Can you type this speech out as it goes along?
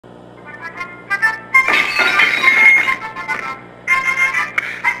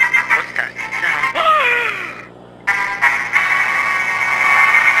What's that sound?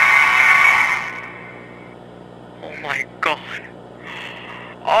 Oh my god.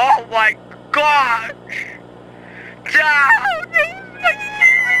 Oh my god! Down! It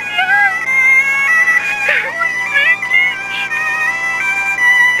was vintage!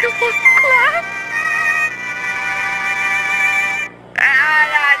 It was glass!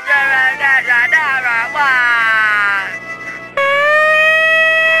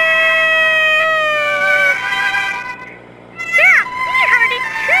 Yeah, we heard it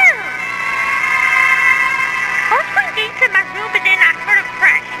too! Opened into my room and then I heard a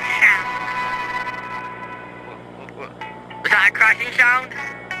crashing sound. Was that a crashing sound?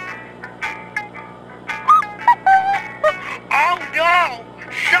 Oh no!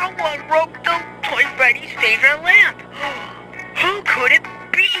 Someone broke the Toy Freddy's favorite lamp! Who could it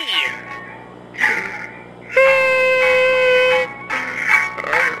be?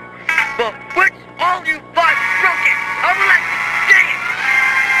 Well, what's all you five broken? Let's dance!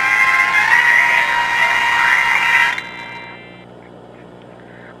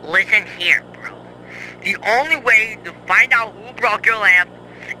 Listen here, bro. The only way to find out who broke your lamp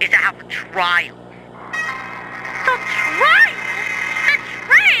is to have a trial. The trial? The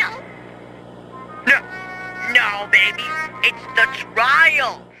trail? No, baby. It's the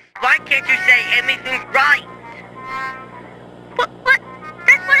trial. Why can't you say anything right? What?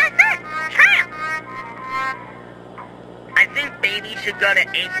 That's what I said. Trail. I think babies should go to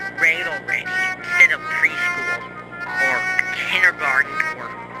 8th grade already instead of preschool or kindergarten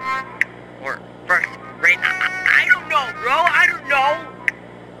or 1st grade. I don't know, bro. I don't know.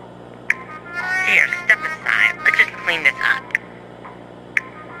 Here, step aside. Let's just clean this up.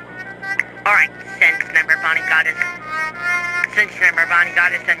 Alright, since Member Bonnie got us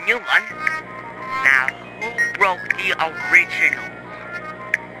a new one, now who broke the original?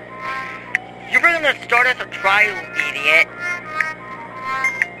 You were gonna start us a trial, idiot.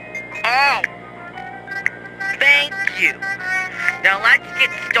 Oh! Thank you! Now let's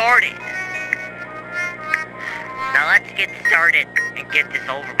get started. And get this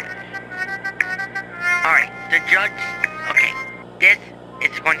over with. Alright, the judge... Okay, this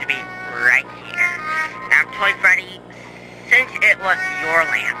is going to be right here. Now, Toy Freddy, since it was your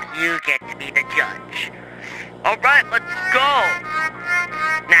lamp, you get to be the judge. Alright, let's go!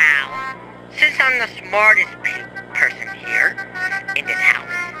 Now, since I'm the smartest person here in this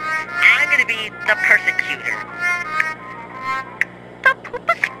house, I'm gonna be the persecutor. The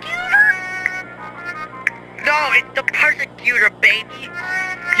pooper-scuter? No, it's the persecutor, baby!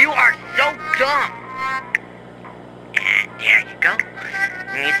 You are so dumb! And there you go.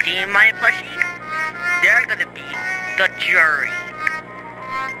 And you see my plushies? They're gonna be the jury.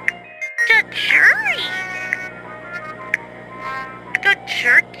 The jury? The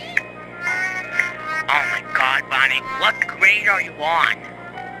jerky? Oh my god, Bonnie, what grade are you on?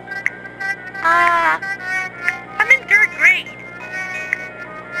 I'm in 3rd grade.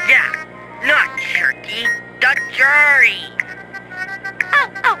 Yeah, not jerky, the jury.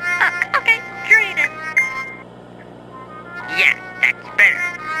 Okay, jury then. Yeah, that's better.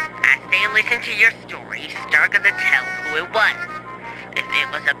 As they listen to your story, they're gonna tell who it was. If it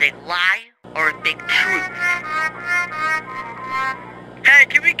was a big lie or a big truth. Hey,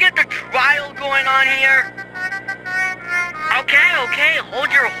 can we get the trial going on here? Okay,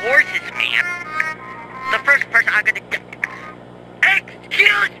 hold your horses, man. The first person I'm gonna get...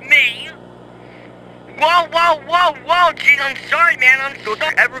 Excuse me! Whoa, geez, I'm sorry, man, I'm so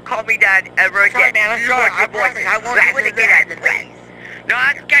sorry. Ever call me dad ever again. Sorry, man, I'm sorry, I won't do it again, please. No,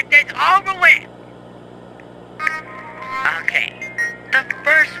 let's get this over with. Okay, the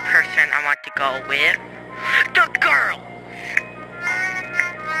first person I want to go with, the girls.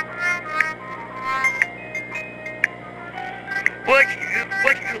 Would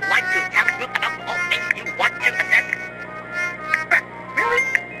you like to tell me about all things you want to assess? Really?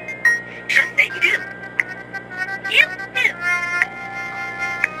 Just say you do. You do.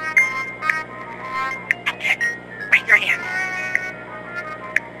 Okay, raise your hand.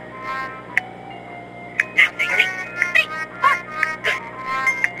 Now say your name. Good.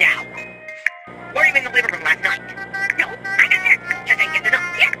 Now, were you in the living room last night? No, I didn't. Just say yes or no.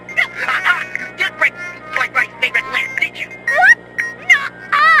 Yeah, no. You did break Toy Freddy's favorite lamp, did you? What?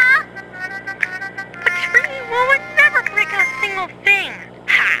 Nuh-uh. But Springy would never break a single thing.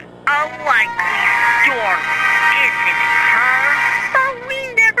 Ha! Unlikely story, isn't it, huh? But we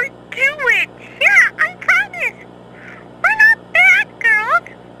never do it. Yeah, I promise. We're not bad girls.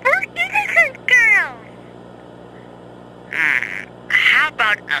 We're innocent girls. How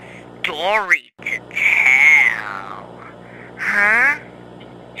about a story to tell. Huh?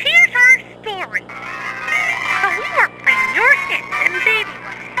 Here's our story. So we were playing your hit and baby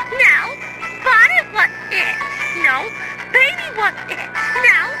was it. Now, Bonnet was it. No, baby was it.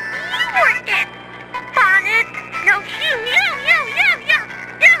 Now, you were it. Bonnet. No, you.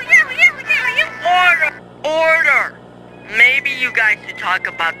 Order! Maybe you guys should talk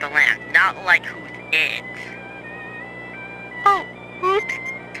about the lamp, not like who's it. Oh, oops,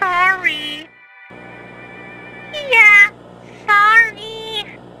 sorry. Yeah, sorry.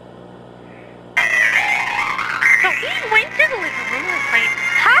 So we went to the living room and played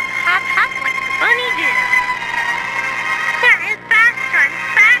hop, hop, hop like the bunny did. Yeah, and faster and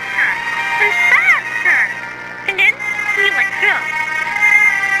faster and faster. And then we let go.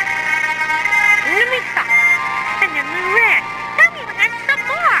 And then we stopped. And then we ran. Then we ran some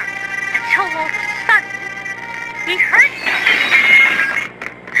more. Until all of a sudden, we heard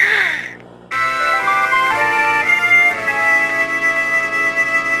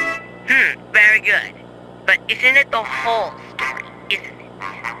Very good. But isn't it the whole story, isn't it?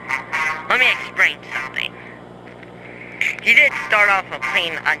 Let me explain something. You did start off with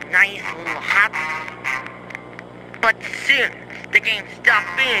playing a nice little hop, but soon the game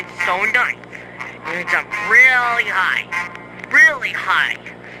stopped being so nice. You jumped really high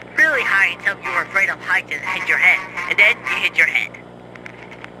until you were afraid of heights and hit your head. And then you hit your head.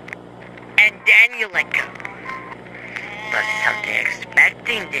 And then you let go. But something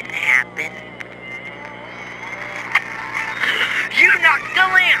expecting didn't happen. You knocked the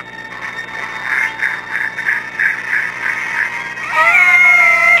lamp!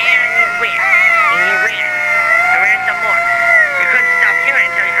 And you ran. You ran some more. You couldn't stop hearing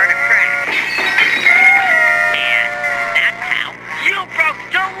until you heard a crash. And that's how you broke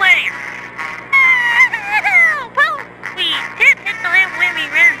the lamp! Well, we did hit the lamp when we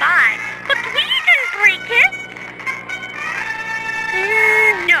ran by, but we didn't break it.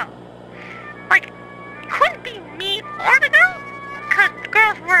 No. Like, it couldn't be me or the girls, because the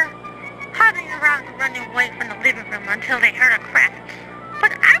girls were hopping around and running away from the living room until they heard a crash.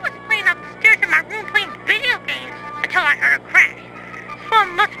 But I was playing upstairs in my room playing video games until I heard a crash. So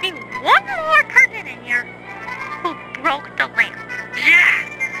it must be one more person in here who broke the lamp. Yeah!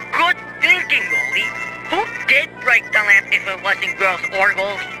 Good thinking, Goldie. Who did break the lamp if it wasn't girls or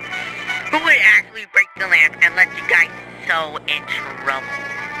Goldie? Who would actually break the lamp and let you guys so in trouble?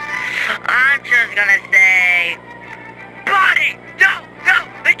 I'm just gonna say... Bonnie! No!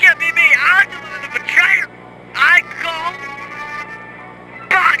 It can't be me! I'm the betrayer! I call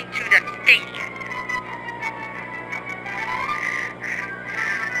Bonnie to the station!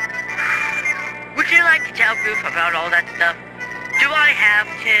 Would you like to tell Goof about all that stuff? Do I have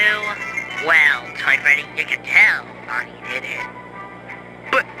to? Well, Toy Freddy, you can tell Bonnie did it.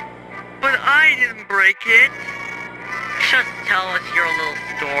 But I didn't break it. Just tell us your little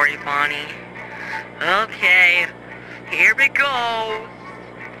story, Bonnie. Okay, here we go.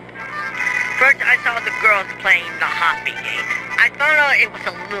 First, I saw the girls playing the hopping game. I thought it was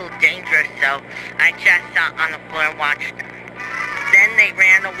a little dangerous, so I just sat on the floor and watched them. Then they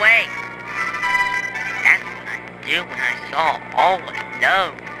ran away. That's what I do when I saw all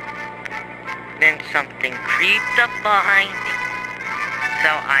alone. Then something creeped up behind me. So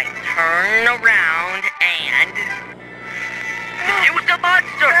I turned around and... It was a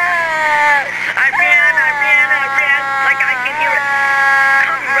monster! I ran, like I can hear it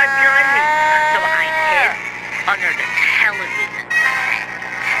coming right behind me. So I hid under the television set.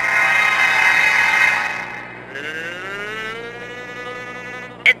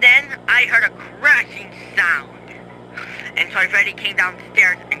 And then I heard a crashing sound. And Toy Freddy came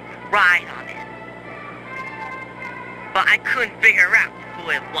downstairs and cried on it. But I couldn't figure out who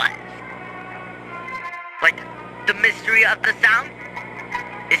it was. Like, the mystery of the sound?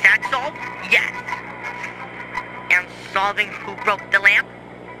 Is that solved? Yes. And solving who broke the lamp?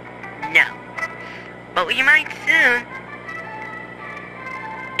 No. But we might soon.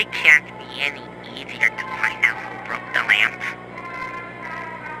 It can't be any easier to find out who broke the lamp.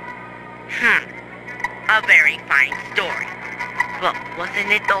 A very fine story. But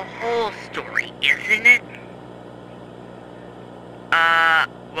wasn't it the whole story, isn't it?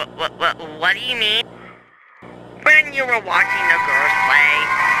 What do you mean? When you were watching the girls play,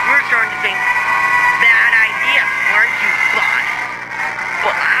 you were starting to think, bad idea, weren't you, Bonnie?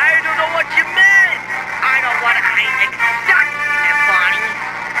 Well, I don't know what you meant. I know what I exactly meant, Bonnie.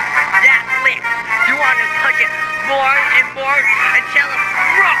 That lip, you want to push it more and more until it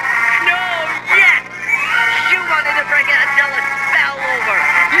broke. No, yes! You wanted to break it until it fell over.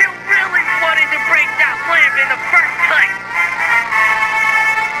 You really wanted to break that lamp in the first place.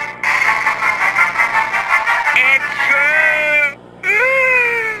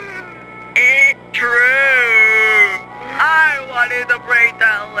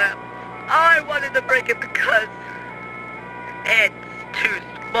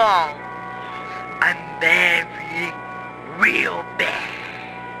 small. I'm very real bad.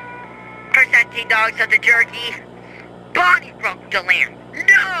 Presenting dogs of the jerky. Bonnie broke the lamp.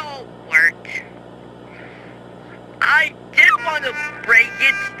 No! Worked. I didn't want to break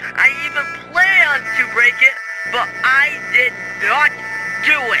it. I even planned to break it, but I did not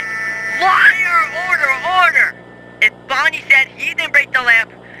do it. Liar! Order! If Bonnie said he didn't break the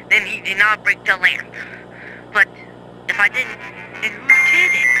lamp, then he did not break the lamp. But if I didn't, then who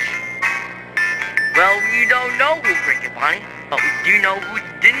did it? Well, we don't know who broke it, Bonnie, but we do know who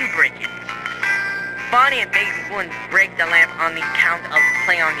didn't break it. Bonnie and Baby wouldn't break the lamp on the count of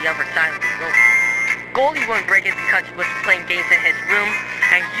playing on the other side of the room. Goldie wouldn't break it because he was playing games in his room,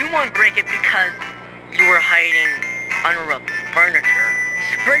 and you wouldn't break it because you were hiding under the furniture.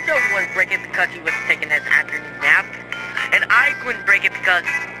 Springtrap wouldn't break it because he was taking his afternoon nap, and I couldn't break it because...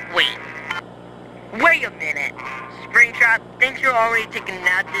 Wait a minute. Springtrap, didn't you already take a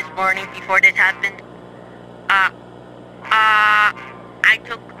nap this morning before this happened? I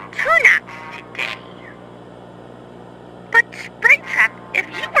took 2 naps today. But Springtrap, if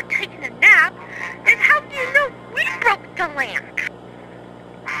you were taking a nap, then how do you know we broke the lamp?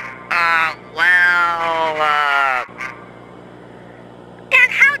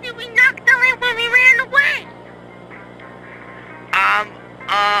 And how did we knock the lamp when we ran away?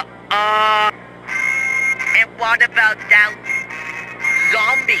 And what about that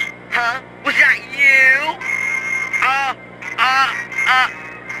zombie, huh? Was that you?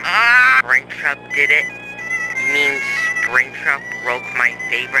 Springtrap did it? You mean Springtrap broke my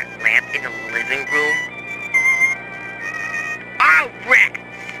favorite lamp in the living room? Oh, rats!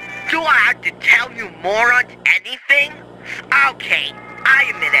 Do I have to tell you morons anything? Okay, I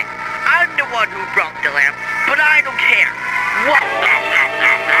admit it. I'm the one who broke the lamp, but I don't care. What?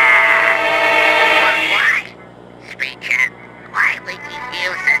 Springtrap, why would you do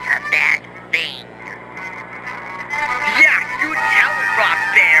such a bad thing? Yeah, you tell it, Rock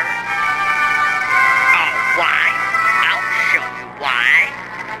Bear. Oh, why? I'll show you why.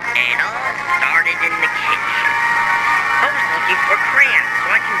 It all started in the kitchen. I was looking for crayons so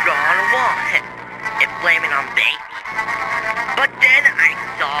I can draw on a wall and blame it on Baby. But then I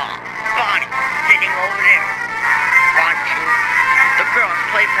saw Bonnie sitting over there watching the girls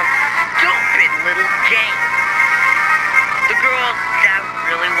play some stupid little game. The girls that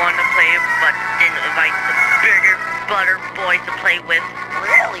really wanted to play but didn't invite the bigger, butter boys to play with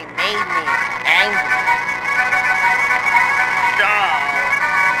really made me angry. So,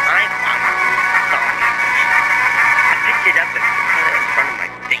 I found a song. I picked it up and put it in front of my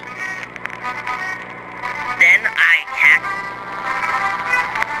face. Then I attacked.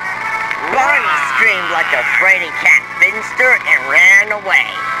 Bonnie screamed like a fraidy cat finster and ran away.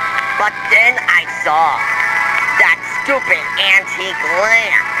 But then I saw that stupid antique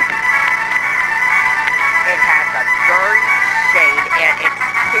lamp. It has a dirty shade and it's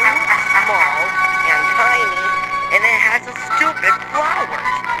too small and tiny and it has a stupid flowers.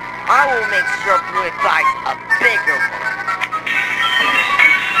 I will make sure Blue buys a bigger one.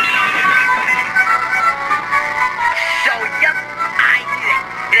 So yep, I did it.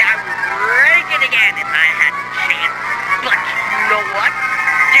 And I would break it again if I had the chance. But you know what?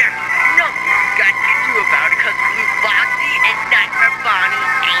 There's nothing you guys can do about it because Blue Foxy and Nightmare Bonnie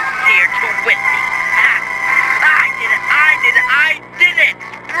ain't here to win me. I did it!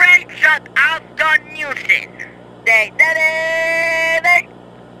 Springtrap outdone Newton. They did it! I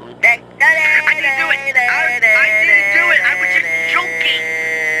didn't do it! I didn't do it! I was just joking!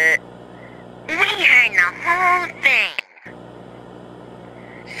 We heard the whole thing.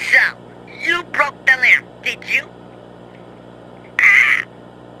 So, you broke the lamp, did you?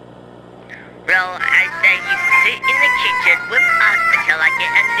 Well, I say you sit in the kitchen with us until I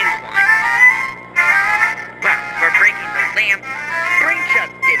get a new one. Well, for breaking the lamp, Springtrap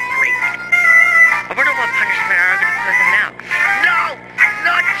did break it. I wonder what punishment are going to put him now. No!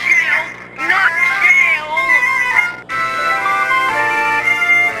 Not jail! Not jail!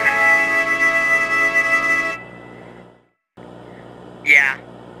 Yeah.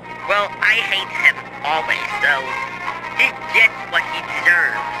 Well, I hate him always, so he gets what he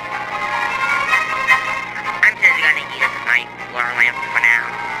deserves. I'm just gonna use my floor lamp for now.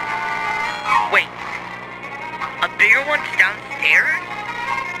 Wait. A bigger one's downstairs?